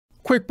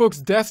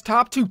QuickBooks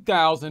Desktop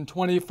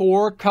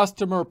 2024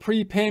 Customer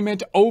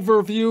Prepayment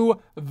Overview,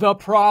 the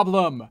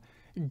problem.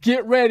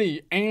 Get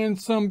ready and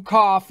some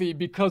coffee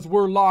because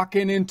we're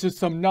locking into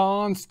some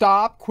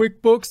non-stop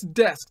QuickBooks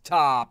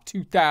Desktop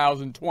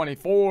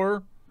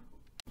 2024.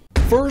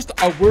 First,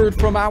 a word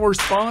from our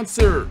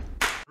sponsor.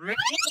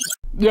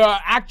 Yeah,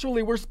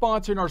 actually, we're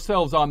sponsoring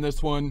ourselves on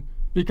this one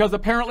because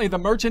apparently the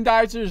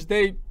merchandisers,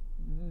 they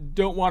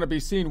don't want to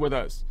be seen with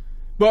us.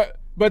 But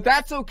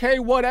that's okay,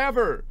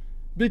 whatever.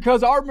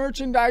 Because our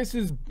merchandise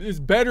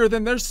is better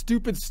than their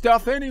stupid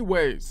stuff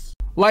anyways.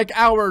 Like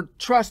our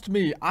Trust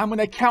Me, I'm an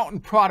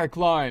Accountant product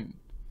line.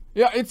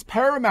 Yeah, it's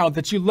paramount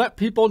that you let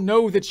people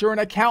know that you're an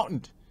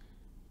accountant.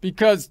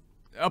 Because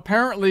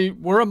apparently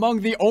we're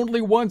among the only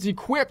ones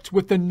equipped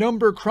with the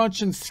number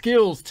crunching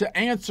skills to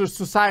answer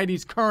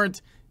society's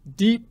current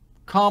deep,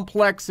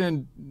 complex,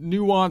 and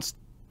nuanced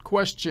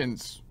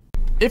questions.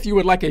 If you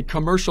would like a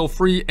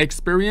commercial-free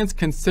experience,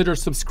 consider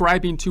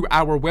subscribing to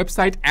our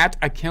website at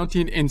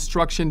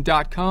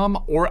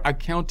accountinginstruction.com or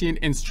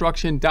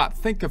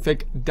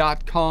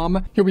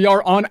accountinginstruction.thinkific.com. Here we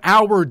are on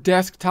our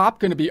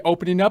desktop, going to be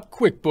opening up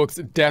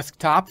QuickBooks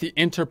Desktop, the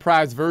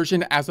enterprise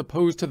version as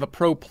opposed to the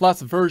Pro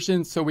Plus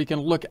version, so we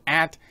can look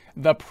at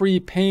the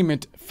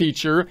prepayment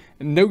feature,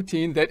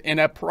 noting that in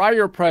a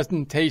prior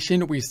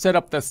presentation, we set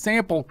up the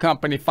sample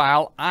company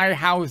file. I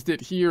housed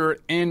it here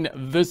in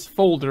this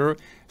folder.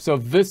 So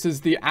this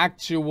is the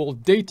actual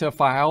data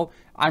file.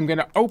 I'm going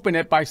to open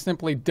it by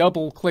simply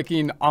double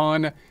clicking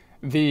on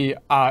the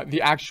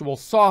actual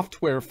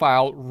software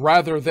file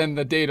rather than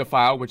the data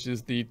file, which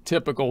is the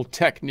typical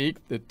technique,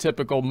 the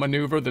typical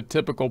maneuver, the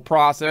typical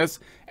process,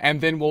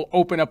 and then we'll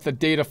open up the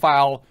data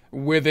file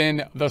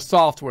within the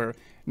software.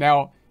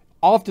 Now,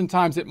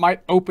 oftentimes it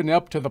might open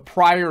up to the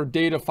prior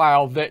data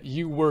file that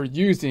you were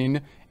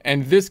using.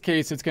 In this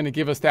case, it's going to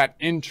give us that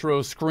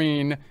intro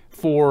screen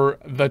for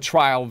the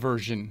trial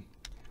version.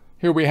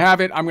 Here we have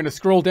it. I'm going to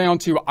scroll down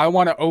to I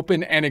want to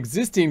open an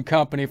existing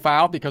company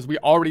file because we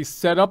already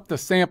set up the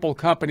sample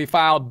company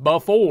file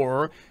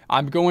before.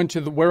 I'm going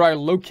to where I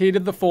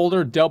located the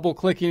folder, double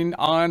clicking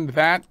on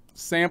that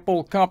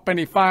sample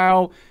company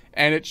file,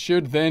 and it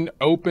should then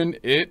open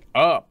it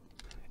up.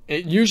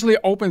 It usually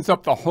opens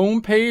up the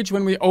home page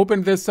when we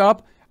open this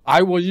up.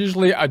 I will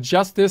usually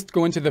adjust this,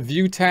 go into the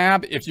View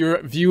tab. If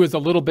your view is a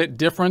little bit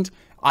different,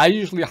 I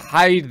usually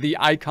hide the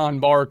icon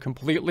bar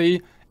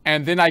completely.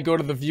 And then I go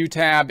to the View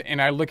tab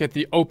and I look at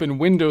the Open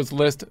Windows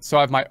list. So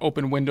I have my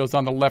Open Windows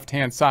on the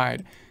left-hand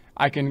side.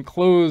 I can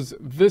close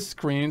this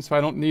screen, so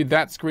I don't need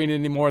that screen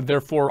anymore.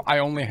 Therefore, I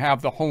only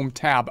have the Home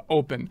tab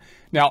open.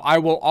 Now, I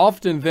will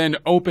often then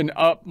open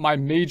up my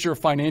major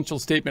financial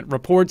statement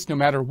reports no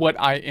matter what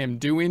I am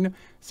doing.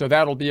 So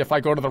that'll be if I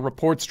go to the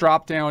Reports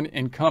dropdown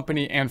in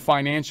Company and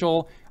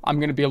Financial, I'm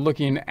going to be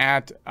looking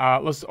at,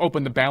 let's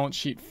open the balance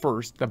sheet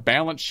first. The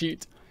balance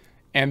sheet.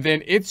 And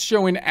then it's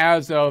showing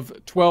as of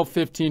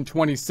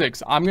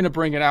 12/15/26. I'm going to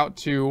bring it out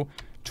to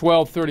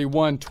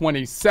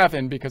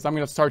 12/31/27 because I'm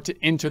going to start to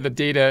enter the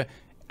data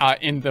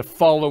in the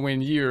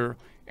following year.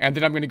 And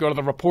then I'm going to go to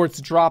the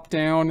Reports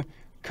drop-down,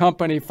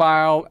 Company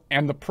File,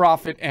 and the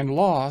Profit and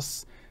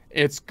Loss.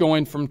 It's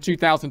going from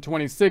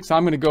 2026.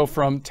 I'm going to go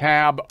from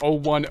tab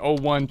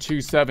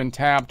 01/01/27,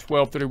 tab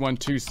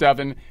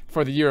 12/31/27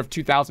 for the year of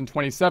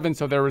 2027.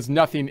 So there is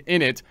nothing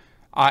in it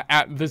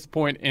at this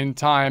point in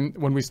time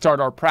when we start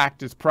our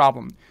practice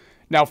problem.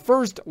 Now,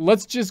 first,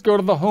 let's just go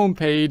to the home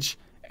page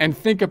and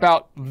think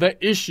about the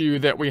issue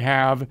that we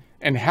have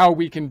and how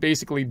we can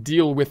basically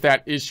deal with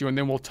that issue. And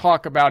then we'll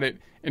talk about it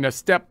in a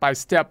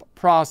step-by-step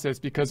process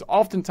because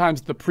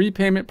oftentimes the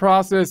prepayment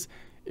process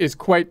is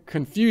quite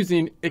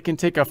confusing. It can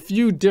take a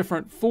few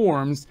different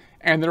forms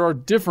and there are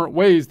different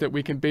ways that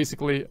we can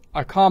basically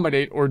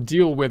accommodate or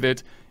deal with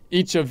it,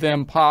 each of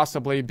them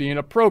possibly being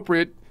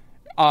appropriate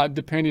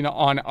depending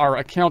on our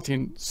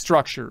accounting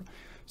structure.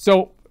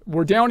 So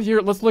we're down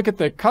here. Let's look at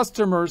the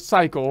customer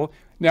cycle.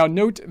 Now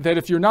note that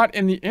if you're not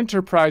in the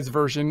enterprise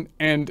version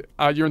and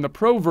you're in the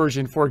pro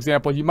version, for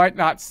example, you might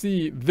not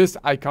see this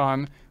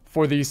icon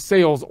for the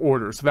sales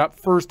order. So that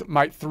first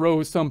might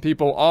throw some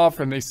people off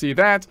and they see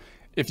that.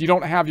 If you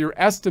don't have your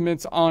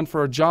estimates on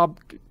for a job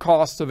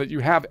cost so that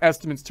you have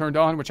estimates turned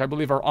on, which I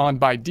believe are on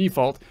by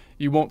default,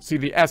 you won't see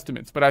the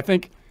estimates. But I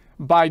think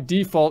by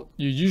default,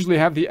 you usually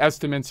have the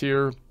estimates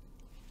here.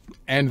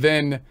 And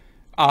then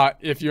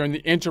if you're in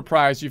the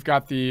enterprise, you've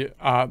got the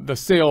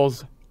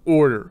sales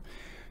order.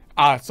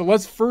 So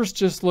let's first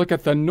just look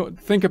at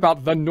think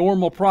about the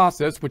normal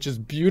process, which is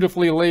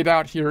beautifully laid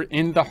out here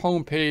in the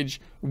home page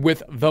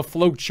with the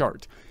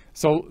flowchart.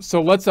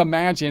 So let's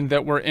imagine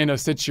that we're in a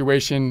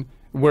situation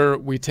where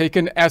we take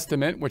an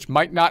estimate, which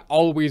might not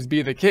always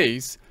be the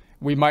case.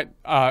 We might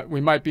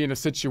be in a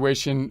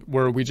situation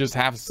where we just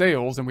have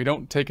sales and we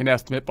don't take an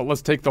estimate, but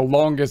let's take the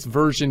longest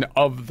version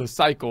of the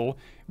cycle.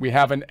 We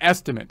have an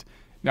estimate.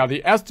 Now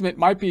the estimate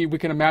might be, we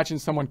can imagine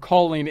someone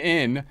calling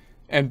in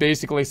and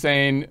basically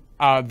saying,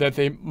 that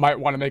they might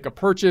want to make a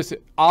purchase.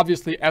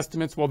 Obviously,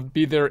 estimates will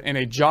be there in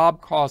a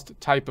job cost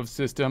type of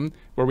system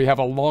where we have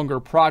a longer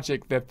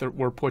project that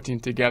we're putting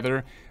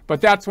together.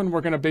 But that's when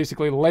we're going to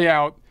basically lay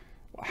out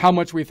how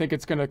much we think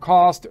it's going to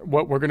cost,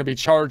 what we're going to be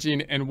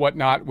charging and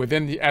whatnot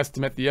within the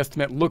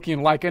estimate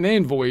looking like an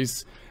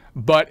invoice,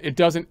 but it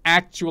doesn't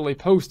actually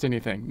post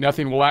anything.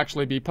 Nothing will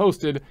actually be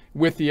posted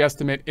with the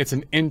estimate. It's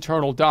an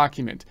internal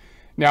document.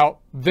 Now,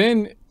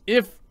 then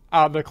if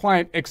the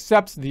client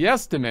accepts the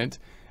estimate,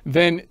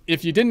 then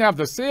if you didn't have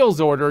the sales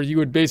order, you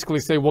would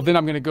basically say, well, then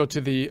I'm going to go to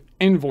the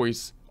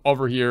invoice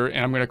over here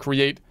and I'm going to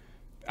create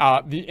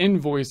the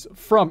invoice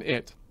from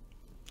it.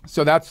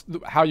 So that's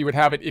how you would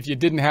have it if you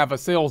didn't have a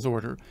sales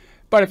order.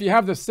 But if you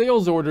have the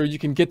sales order, you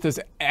can get this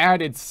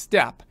added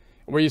step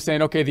where you're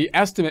saying, okay, the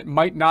estimate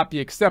might not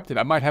be accepted.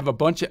 I might have a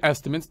bunch of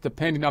estimates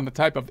depending on the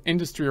type of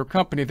industry or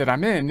company that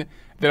I'm in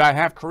that I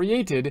have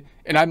created,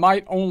 and I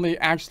might only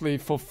actually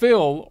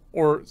fulfill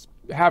or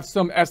have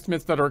some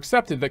estimates that are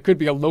accepted that could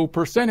be a low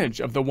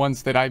percentage of the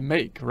ones that I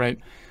make, right?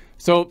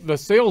 So the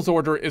sales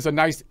order is a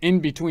nice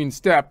in-between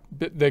step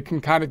that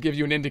can kind of give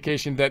you an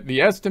indication that the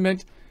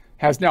estimate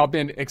has now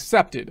been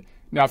accepted.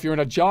 Now, if you're in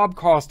a job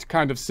cost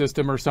kind of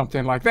system or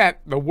something like that,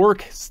 the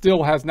work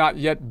still has not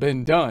yet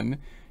been done.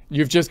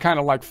 You've just kind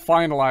of like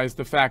finalized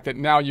the fact that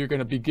now you're going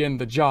to begin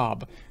the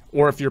job.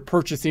 Or if you're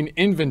purchasing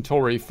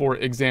inventory, for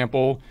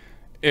example,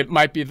 it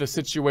might be the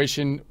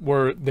situation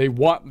where they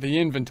want the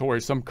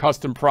inventory, some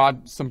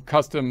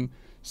custom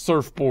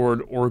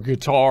surfboard or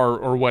guitar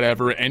or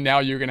whatever, and now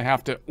you're going to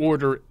have to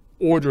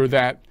order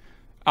that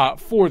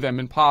for them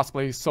and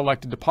possibly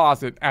select a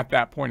deposit at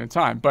that point in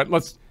time. But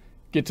let's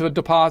get to the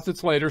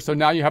deposits later. So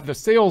now you have the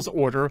sales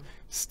order,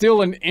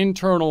 still an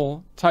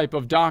internal type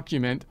of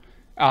document,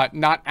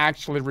 not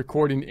actually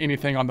recording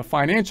anything on the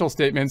financial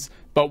statements,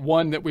 but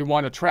one that we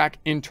want to track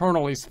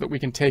internally so that we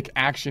can take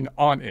action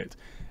on it.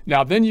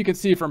 Now, then you can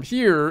see from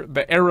here,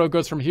 the arrow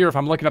goes from here, if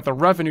I'm looking at the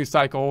revenue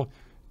cycle,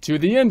 to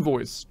the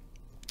invoice.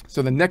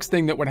 So the next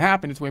thing that would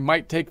happen is we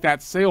might take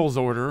that sales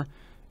order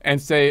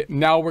and say,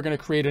 now we're going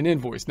to create an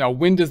invoice. Now,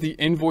 when does the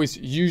invoice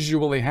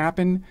usually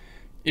happen?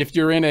 If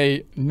you're in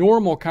a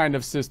normal kind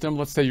of system,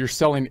 let's say you're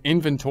selling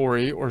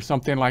inventory or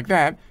something like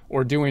that,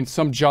 or doing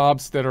some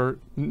jobs that are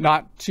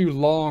not too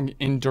long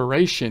in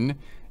duration,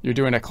 you're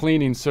doing a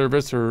cleaning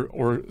service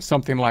or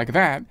something like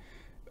that,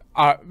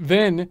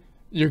 then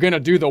you're going to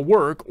do the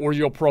work, or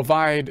you'll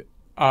provide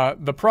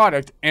the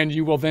product, and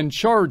you will then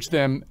charge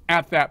them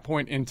at that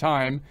point in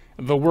time,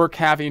 the work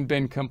having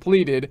been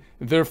completed.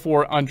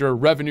 Therefore, under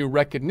revenue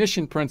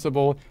recognition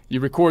principle,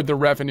 you record the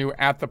revenue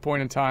at the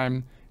point in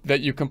time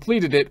that you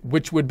completed it,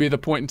 which would be the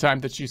point in time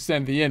that you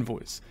send the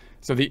invoice.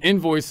 So the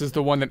invoice is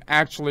the one that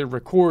actually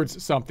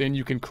records something.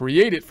 You can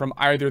create it from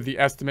either the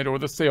estimate or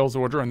the sales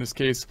order. In this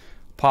case,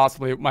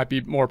 possibly it might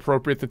be more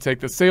appropriate to take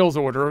the sales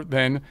order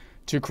then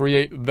to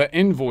create the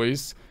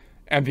invoice.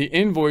 And the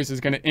invoice is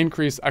going to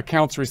increase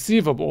accounts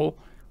receivable,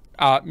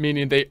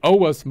 meaning they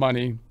owe us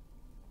money.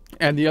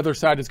 And the other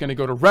side is going to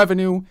go to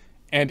revenue.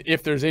 And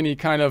if there's any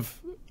kind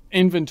of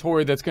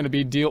inventory that's going to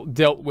be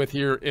dealt with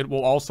here, it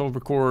will also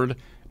record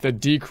the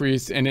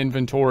decrease in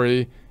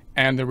inventory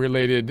and the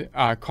related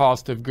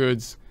cost of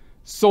goods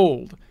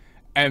sold.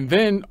 And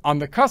then on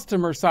the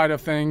customer side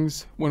of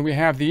things, when we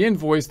have the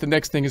invoice, the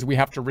next thing is we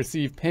have to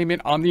receive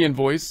payment on the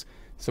invoice.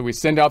 So we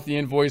send out the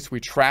invoice, we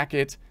track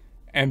it,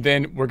 and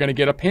then we're going to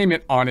get a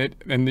payment on it.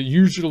 And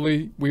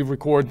usually we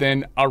record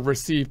then a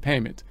received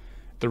payment.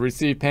 The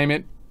received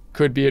payment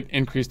could be an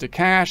increase to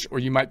cash, or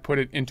you might put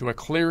it into a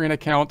clearing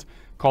account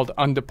called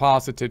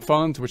undeposited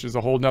funds, which is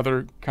a whole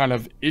nother kind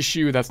of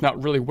issue. That's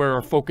not really where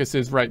our focus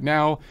is right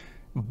now,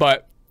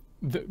 but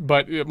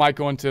it might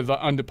go into the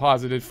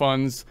undeposited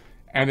funds.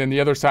 And then the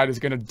other side is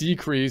going to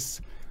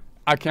decrease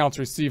accounts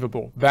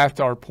receivable. That's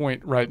our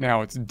point right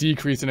now. It's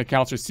decrease in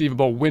accounts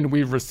receivable when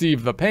we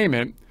receive the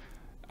payment.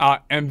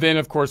 And then,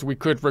 of course, we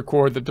could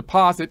record the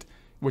deposit,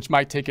 which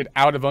might take it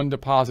out of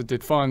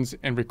undeposited funds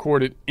and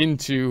record it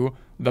into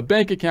the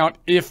bank account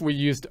if we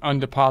used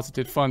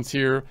undeposited funds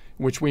here,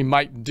 which we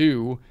might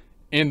do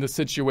in the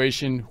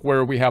situation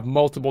where we have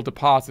multiple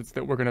deposits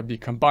that we're going to be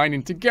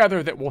combining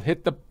together that will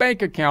hit the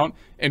bank account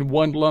in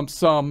one lump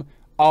sum,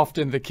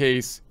 often the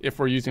case if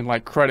we're using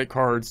like credit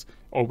cards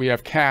or we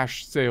have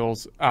cash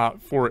sales,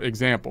 for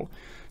example.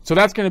 So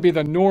that's going to be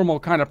the normal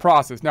kind of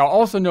process. Now,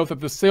 also note that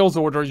the sales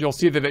order, you'll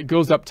see that it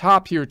goes up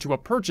top here to a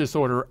purchase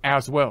order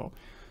as well.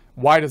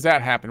 Why does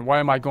that happen? Why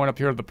am I going up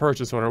here to the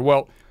purchase order?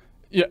 Well,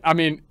 yeah, I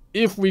mean,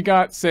 if we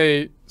got,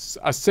 say,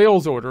 a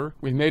sales order,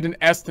 we made an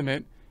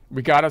estimate,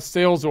 we got a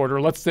sales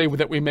order, let's say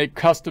that we make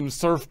custom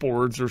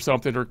surfboards or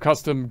something, or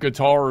custom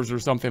guitars or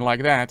something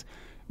like that,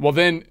 well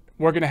then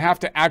we're going to have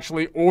to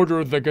actually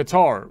order the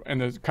guitar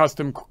and the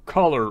custom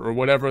color or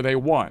whatever they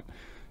want.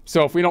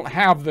 So if we don't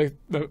have the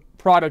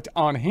product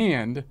on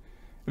hand,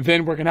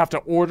 then we're going to have to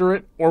order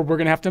it, or we're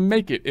going to have to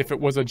make it if it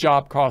was a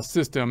job cost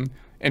system,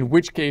 in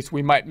which case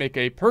we might make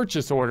a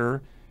purchase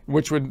order,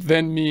 which would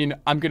then mean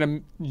I'm going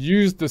to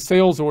use the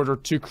sales order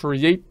to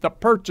create the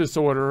purchase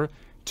order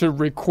to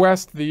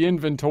request the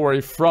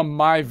inventory from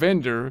my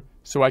vendor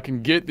so I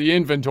can get the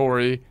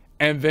inventory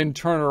and then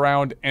turn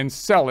around and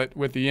sell it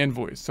with the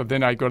invoice. So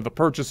then I go to the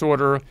purchase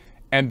order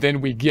and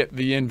then we get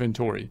the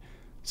inventory.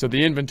 So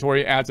the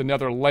inventory adds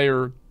another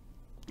layer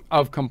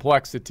of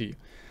complexity.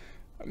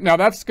 Now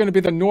that's going to be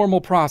the normal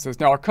process.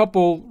 Now a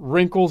couple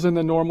wrinkles in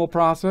the normal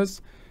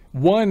process.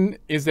 One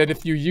is that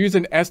if you use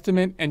an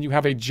estimate and you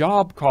have a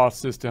job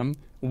cost system,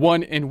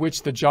 one in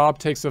which the job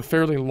takes a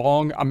fairly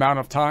long amount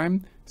of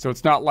time. So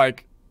it's not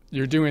like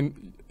you're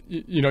doing,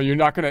 you're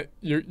not going to,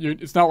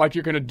 it's not like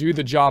you're going to do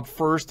the job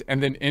first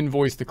and then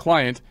invoice the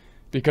client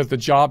because the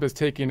job is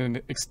taking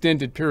an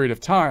extended period of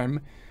time.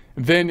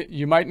 Then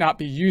you might not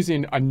be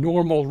using a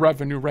normal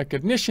revenue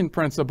recognition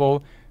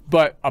principle,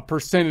 but a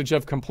percentage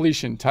of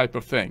completion type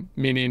of thing,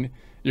 meaning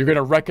you're going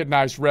to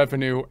recognize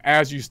revenue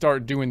as you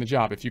start doing the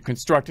job. If you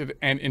constructed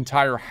an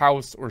entire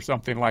house or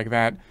something like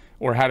that,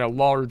 or had a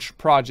large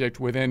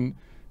project within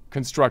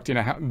constructing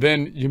a house,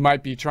 then you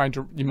might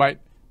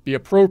be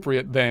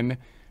appropriate then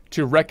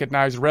to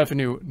recognize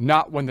revenue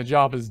not when the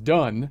job is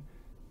done,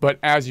 but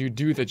as you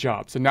do the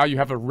job. So now you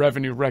have a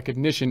revenue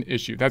recognition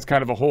issue. That's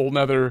kind of a whole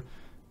nother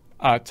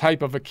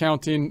type of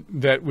accounting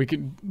that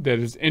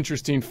is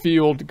interesting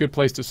field, good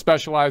place to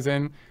specialize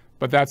in,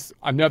 but that's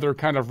another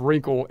kind of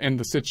wrinkle in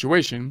the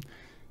situation.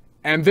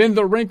 And then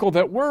the wrinkle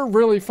that we're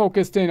really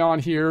focused in on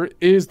here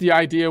is the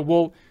idea,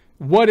 well,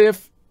 what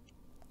if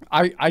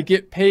I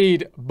get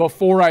paid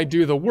before I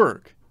do the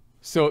work?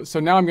 So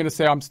now I'm going to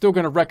say I'm still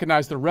going to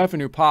recognize the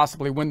revenue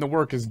possibly when the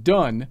work is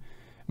done,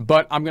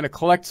 but I'm going to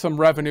collect some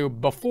revenue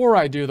before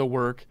I do the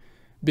work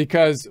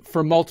because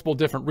for multiple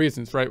different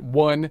reasons, right?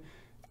 One,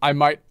 I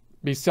might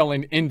be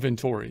selling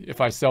inventory.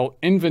 If I sell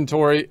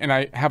inventory and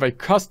I have a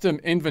custom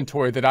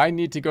inventory that I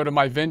need to go to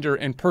my vendor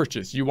and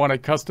purchase, you want a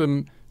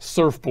custom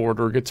surfboard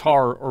or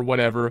guitar or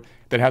whatever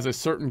that has a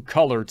certain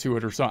color to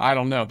it or something, I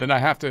don't know. Then I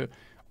have to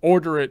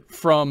order it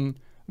from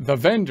the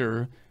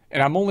vendor,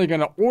 and I'm only going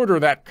to order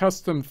that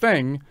custom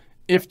thing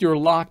if you're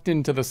locked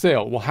into the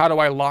sale. Well, how do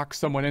I lock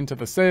someone into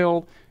the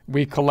sale?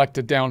 We collect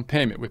a down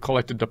payment. We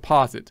collect a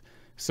deposit.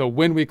 So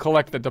when we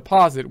collect the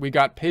deposit, we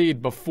got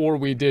paid before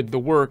we did the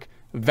work.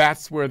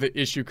 That's where the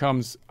issue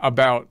comes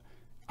about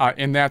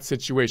in that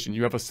situation.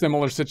 You have a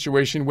similar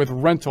situation with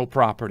rental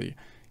property.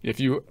 If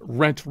you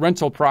rent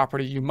rental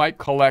property, you might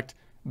collect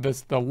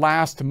the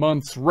last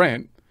month's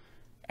rent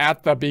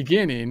at the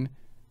beginning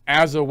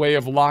as a way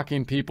of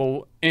locking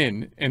people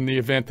in the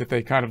event that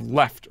they kind of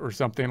left or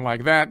something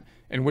like that,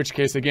 in which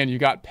case, again, you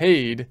got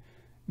paid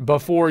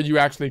before you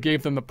actually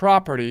gave them the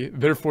property,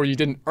 therefore you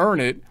didn't earn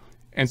it,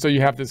 and so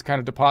you have this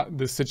kind of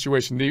this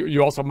situation.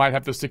 You also might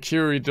have the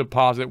security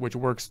deposit, which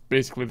works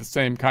basically the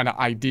same kind of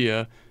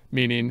idea,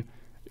 meaning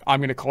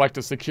I'm going to collect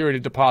a security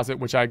deposit,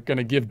 which I'm going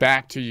to give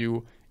back to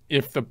you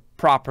if the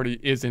property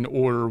is in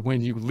order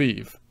when you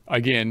leave.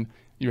 Again,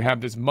 you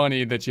have this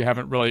money that you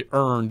haven't really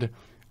earned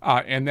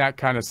in that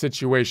kind of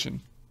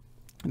situation.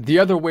 The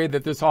other way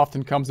that this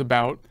often comes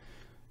about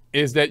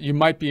is that you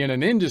might be in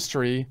an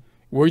industry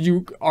where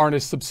you are in a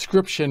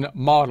subscription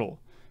model.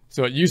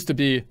 So it used to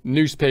be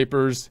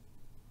newspapers,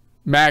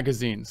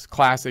 magazines,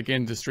 classic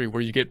industry,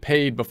 where you get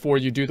paid before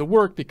you do the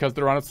work because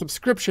they're on a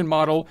subscription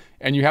model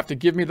and you have to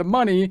give me the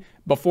money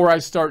before I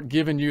start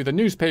giving you the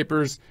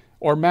newspapers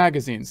or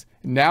magazines.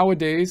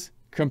 Nowadays,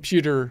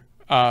 computer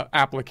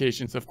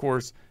applications, of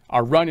course,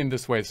 are running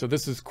this way. So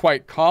this is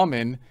quite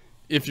common.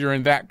 If you're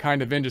in that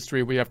kind of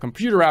industry, we have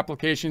computer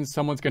applications,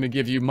 someone's going to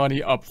give you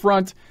money up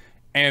front,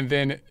 and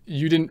then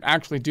you didn't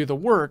actually do the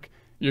work.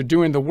 You're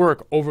doing the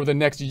work over the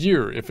next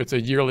year if it's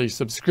a yearly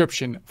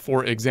subscription,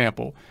 for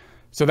example.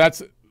 So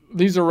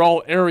these are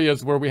all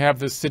areas where we have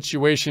this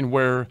situation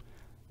where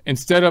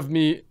instead of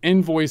me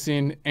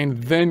invoicing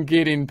and then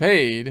getting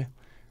paid,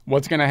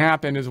 what's going to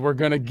happen is we're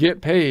going to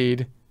get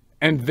paid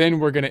and then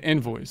we're going to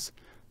invoice.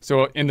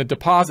 So in the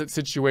deposit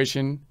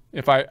situation,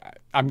 if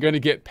I'm going to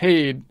get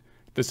paid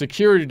the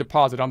security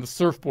deposit on the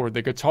surfboard,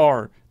 the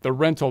guitar, the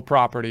rental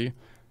property,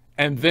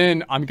 and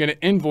then I'm going to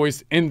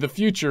invoice in the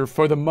future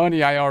for the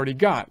money I already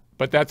got.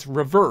 But that's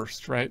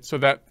reversed, right? So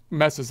that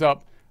messes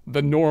up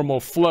the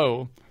normal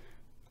flow,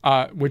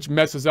 which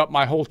messes up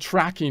my whole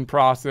tracking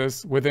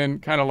process within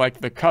kind of like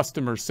the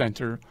customer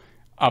center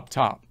up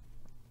top.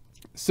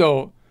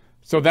 So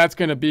that's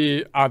going to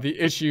be the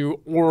issue,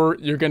 or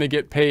you're going to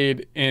get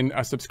paid in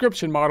a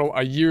subscription model,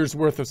 a year's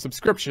worth of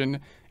subscription,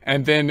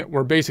 and then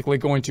we're basically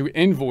going to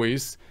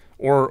invoice,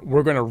 or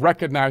we're going to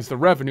recognize the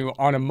revenue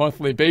on a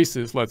monthly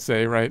basis, let's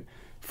say, right,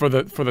 for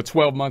the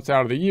 12 months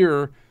out of the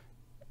year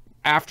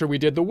after we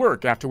did the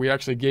work, after we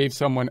actually gave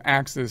someone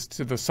access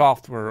to the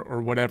software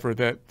or whatever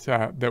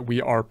that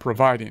we are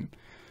providing.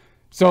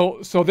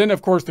 So then,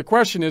 of course, the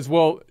question is,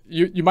 well,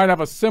 you might have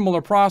a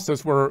similar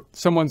process where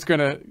someone's going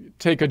to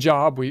take a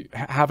job. We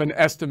have an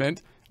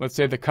estimate, let's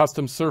say the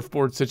custom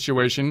surfboard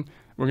situation.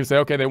 We're going to say,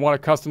 okay, they want a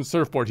custom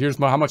surfboard. Here's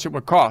how much it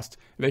would cost.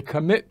 They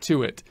commit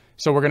to it.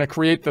 So we're going to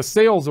create the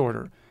sales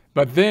order.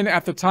 But then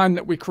at the time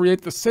that we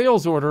create the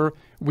sales order,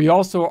 we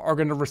also are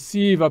going to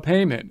receive a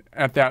payment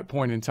at that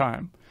point in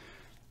time.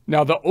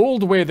 Now, the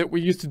old way that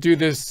we used to do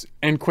this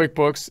in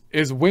QuickBooks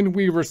is when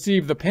we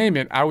receive the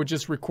payment, I would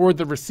just record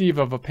the receipt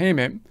of a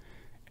payment,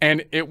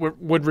 and it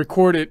would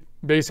record it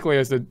basically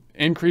as an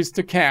increase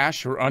to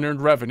cash or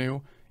unearned revenue,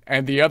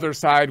 and the other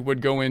side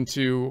would go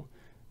into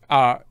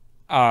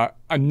a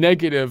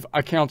negative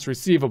accounts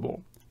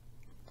receivable,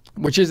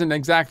 which isn't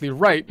exactly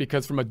right,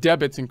 because from a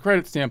debits and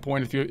credit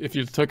standpoint, if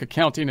you took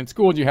accounting in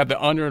school and you had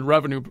the unearned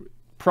revenue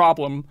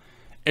problem,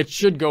 it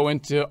should go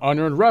into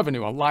unearned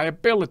revenue, a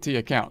liability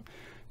account.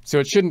 So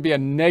it shouldn't be a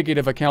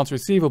negative accounts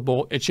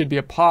receivable. It should be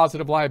a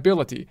positive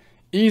liability.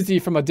 Easy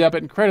from a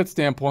debit and credit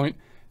standpoint,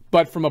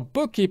 but from a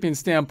bookkeeping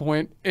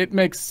standpoint, it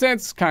makes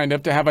sense kind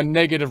of to have a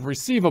negative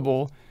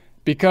receivable,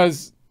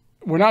 because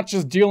we're not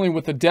just dealing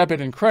with the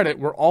debit and credit,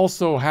 we're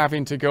also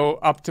having to go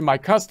up to my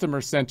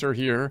customer center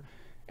here,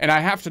 and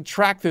I have to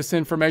track this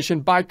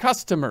information by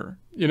customer,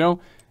 you know?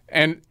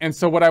 And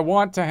so what I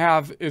want to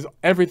have is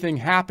everything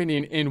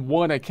happening in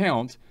one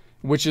account,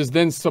 which is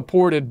then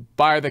supported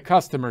by the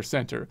customer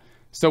center.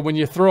 So when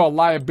you throw a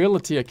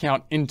liability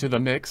account into the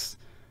mix,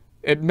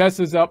 it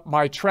messes up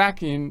my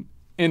tracking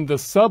in the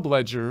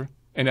subledger,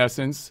 in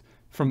essence,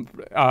 from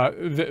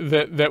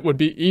that would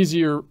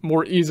be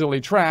more easily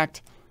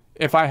tracked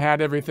if I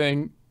had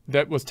everything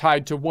that was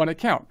tied to one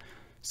account.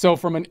 So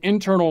from an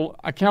internal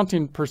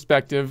accounting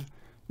perspective,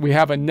 we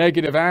have a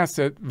negative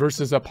asset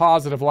versus a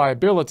positive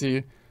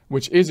liability,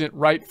 which isn't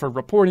right for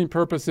reporting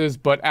purposes,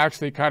 but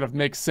actually kind of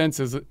makes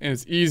sense as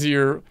is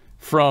easier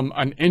from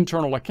an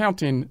internal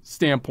accounting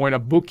standpoint, a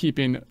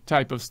bookkeeping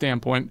type of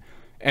standpoint.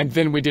 And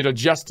then we did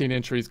adjusting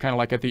entries kind of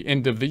like at the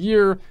end of the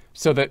year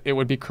so that it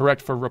would be correct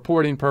for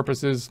reporting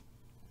purposes.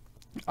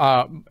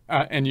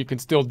 And you can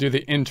still do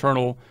the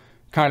internal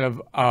kind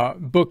of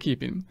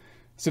bookkeeping.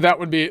 So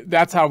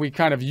that's how we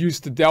kind of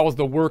that was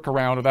the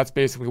workaround, or that's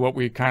basically what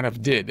we kind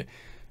of did.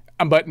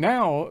 But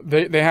now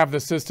they have the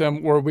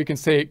system where we can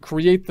say,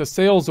 create the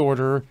sales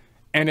order.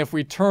 And if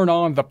we turn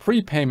on the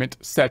prepayment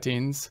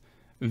settings,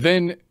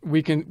 then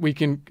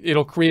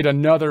it'll create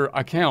another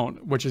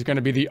account, which is going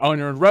to be the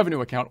unearned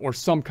revenue account or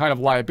some kind of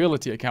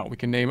liability account. We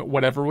can name it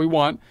whatever we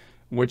want,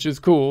 which is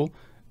cool.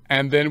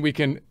 And then we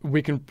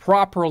can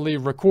properly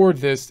record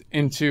this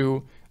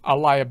into a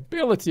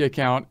liability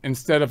account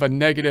instead of a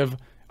negative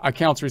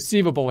accounts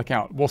receivable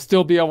account. We'll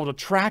still be able to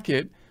track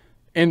it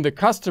in the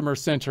customer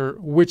center,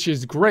 which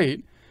is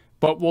great,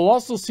 but we'll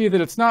also see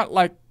that it's not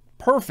like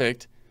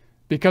perfect,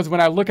 because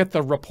when I look at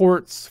the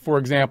reports, for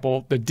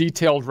example, the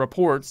detailed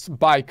reports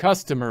by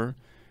customer,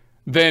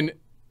 then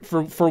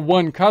for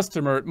one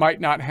customer, it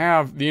might not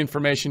have the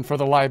information for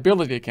the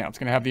liability account. It's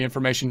going to have the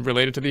information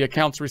related to the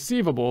accounts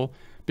receivable,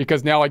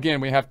 because now,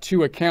 again, we have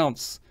two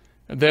accounts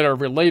that are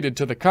related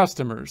to the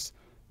customers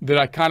that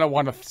I kind of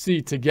want to see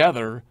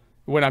together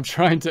when I'm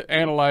trying to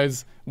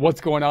analyze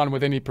what's going on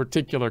with any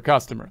particular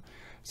customer.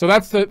 So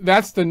that's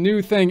the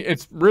new thing.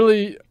 It's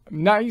really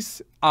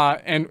nice,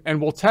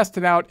 and we'll test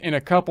it out in a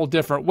couple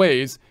different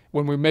ways.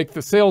 When we make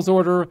the sales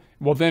order,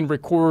 we'll then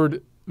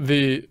record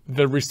the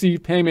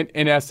received payment,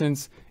 in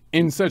essence,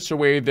 in such a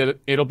way that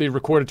it'll be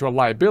recorded to a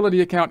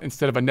liability account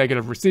instead of a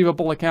negative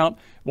receivable account.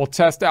 We'll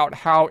test out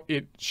how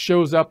it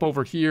shows up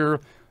over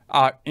here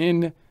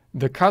in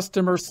the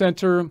customer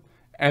center,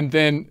 and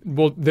then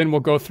we'll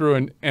go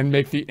through and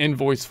make the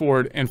invoice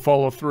for it and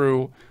follow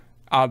through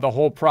the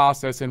whole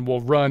process, and we'll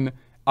run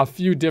a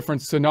few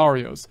different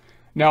scenarios.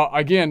 Now,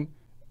 again,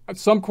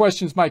 some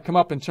questions might come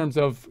up in terms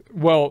of,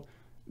 well,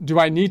 do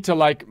I need to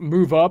like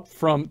move up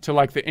to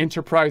like the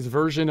enterprise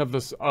version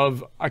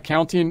of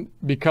accounting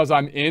because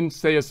I'm in,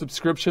 say, a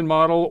subscription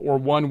model or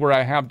one where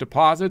I have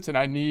deposits and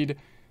I need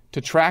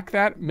to track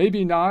that?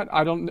 Maybe not.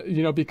 I don't,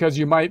 because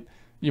you might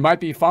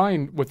be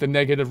fine with the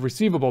negative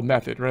receivable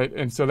method, right?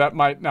 And so that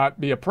might not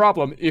be a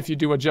problem if you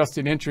do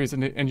adjusting entries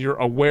and you're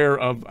aware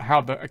of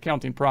how the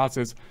accounting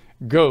process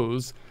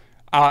goes.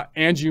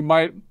 And you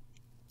might,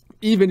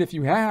 even if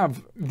you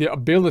have the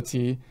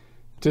ability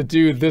to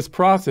do this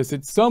process,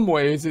 in some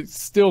ways,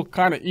 it's still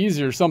kind of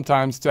easier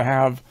sometimes to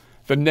have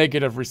the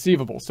negative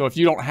receivable. So if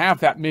you don't have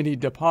that many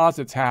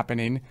deposits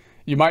happening,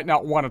 you might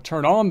not want to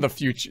turn on the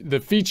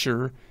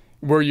feature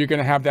where you're going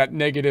to have that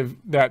negative,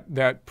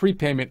 that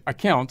prepayment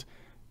account,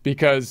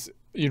 because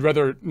you'd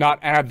rather not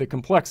add the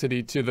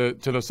complexity to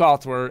the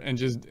software and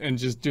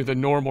just do the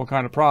normal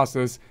kind of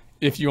process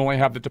if you only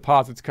have the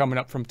deposits coming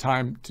up from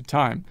time to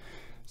time.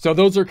 So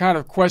those are kind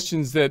of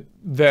questions that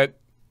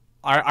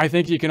I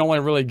think you can only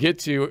really get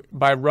to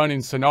by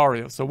running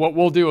scenarios. So what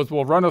we'll do is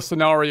we'll run a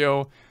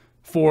scenario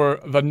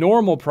for the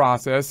normal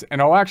process, and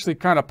I'll actually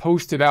kind of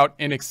post it out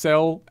in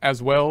Excel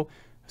as well,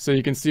 so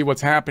you can see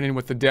what's happening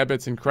with the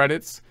debits and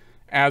credits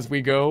as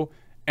we go.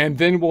 And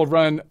then we'll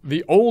run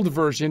the old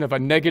version of a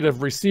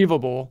negative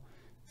receivable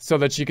so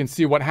that you can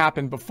see what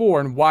happened before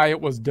and why it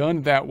was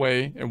done that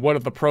way and what are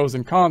the pros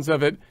and cons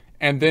of it.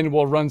 And then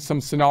we'll run some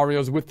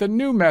scenarios with the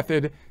new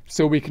method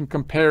so we can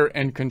compare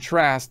and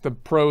contrast the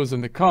pros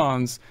and the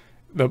cons,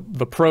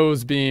 the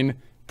pros being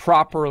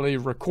properly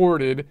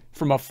recorded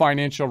from a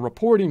financial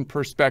reporting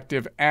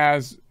perspective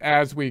as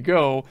we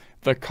go,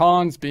 the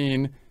cons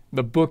being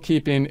The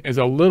bookkeeping is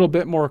a little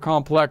bit more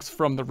complex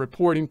from the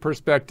reporting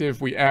perspective.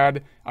 We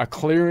add a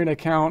clearing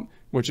account,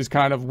 which is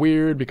kind of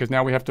weird because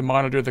now we have to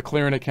monitor the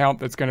clearing account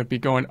that's going to be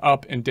going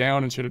up and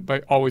down and should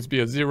always be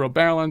a zero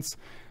balance.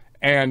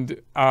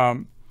 And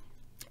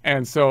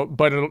so,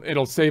 but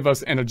it'll save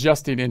us an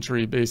adjusting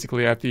entry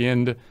basically at the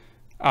end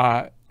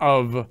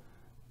of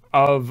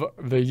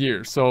the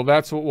year. So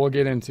that's what we'll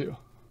get into.